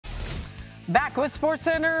Back with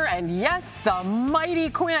SportsCenter, and yes, the mighty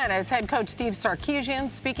Quinn, as head coach Steve Sarkisian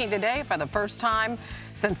speaking today for the first time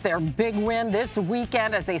since their big win this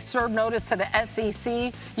weekend as they served notice to the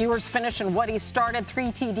SEC. Ewers finishing what he started, 3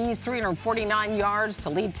 TDs, 349 yards to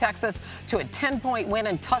lead Texas to a 10-point win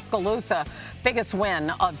in Tuscaloosa. Biggest win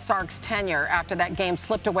of Sark's tenure after that game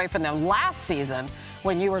slipped away from them last season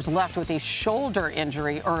when Ewers left with a shoulder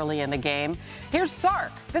injury early in the game. Here's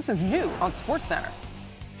Sark. This is new on SportsCenter.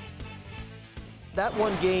 That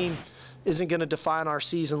one game isn't going to define our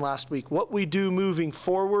season last week. What we do moving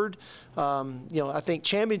forward, I think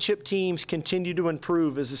championship teams continue to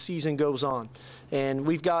improve as the season goes on. And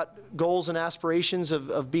we've got goals and aspirations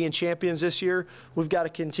of being champions this year. We've got to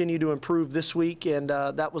continue to improve this week, and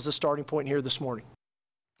that was the starting point here this morning.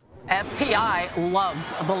 FPI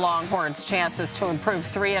loves the Longhorns' chances to improve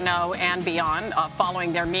 3-0 and beyond.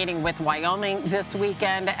 Following their meeting with Wyoming this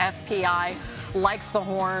weekend, FPI likes the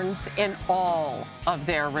Horns in all of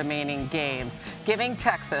their remaining games, giving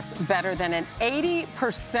Texas better than an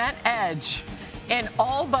 80% edge in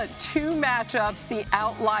all but 2 matchups. The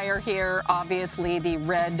outlier here, obviously, the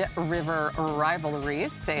Red River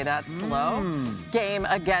rivalries, say that slow, game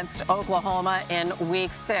against Oklahoma in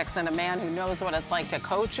Week 6. And a man who knows what it's like to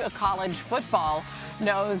coach a college football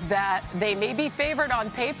knows that they may be favored on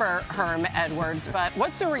paper, Herm Edwards, but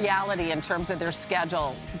what's the reality in terms of their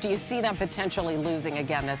schedule? Do you see them potentially losing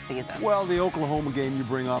again this season? Well, the Oklahoma game you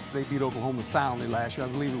bring up, they beat Oklahoma soundly last year. I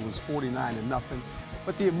believe it was 49-0.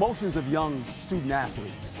 But the emotions of young student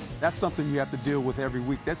athletes, that's something you have to deal with every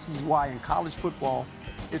week. This is why in college football,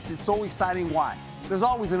 it's so exciting. Why? There's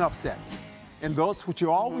always an upset. And that's what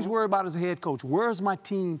you always worry about as a head coach. Where's my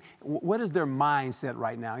team? What is their mindset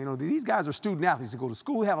right now? You know, these guys are student athletes that go to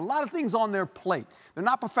school, have a lot of things on their plate. They're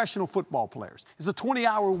not professional football players. It's a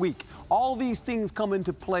 20-hour week. All these things come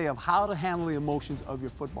into play of how to handle the emotions of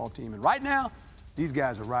your football team. And right now, these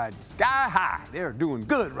guys are riding sky high. They're doing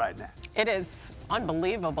good right now. It is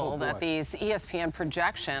unbelievable that these ESPN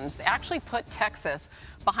projections actually put Texas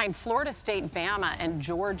behind Florida State, Bama, and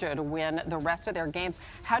Georgia to win the rest of their games.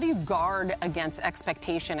 How do you guard against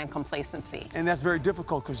expectation and complacency? And that's very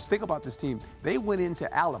difficult because think about this team. They went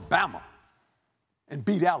into Alabama and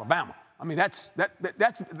beat Alabama. I mean,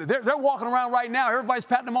 they're walking around right now. Everybody's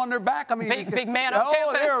patting them on their back. I mean, big man on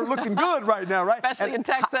campus. They're looking good right now, right? Especially in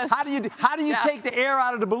Texas. How do you take the air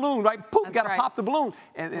out of the balloon, right? Poof, you got to pop the balloon.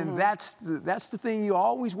 And that's the thing you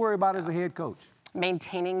always worry about as a head coach.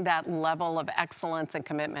 Maintaining that level of excellence and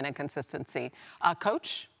commitment and consistency.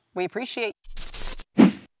 Coach, we appreciate.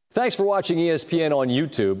 Thanks for watching ESPN on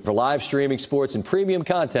YouTube. For live streaming sports and premium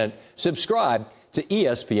content, subscribe to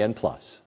ESPN+.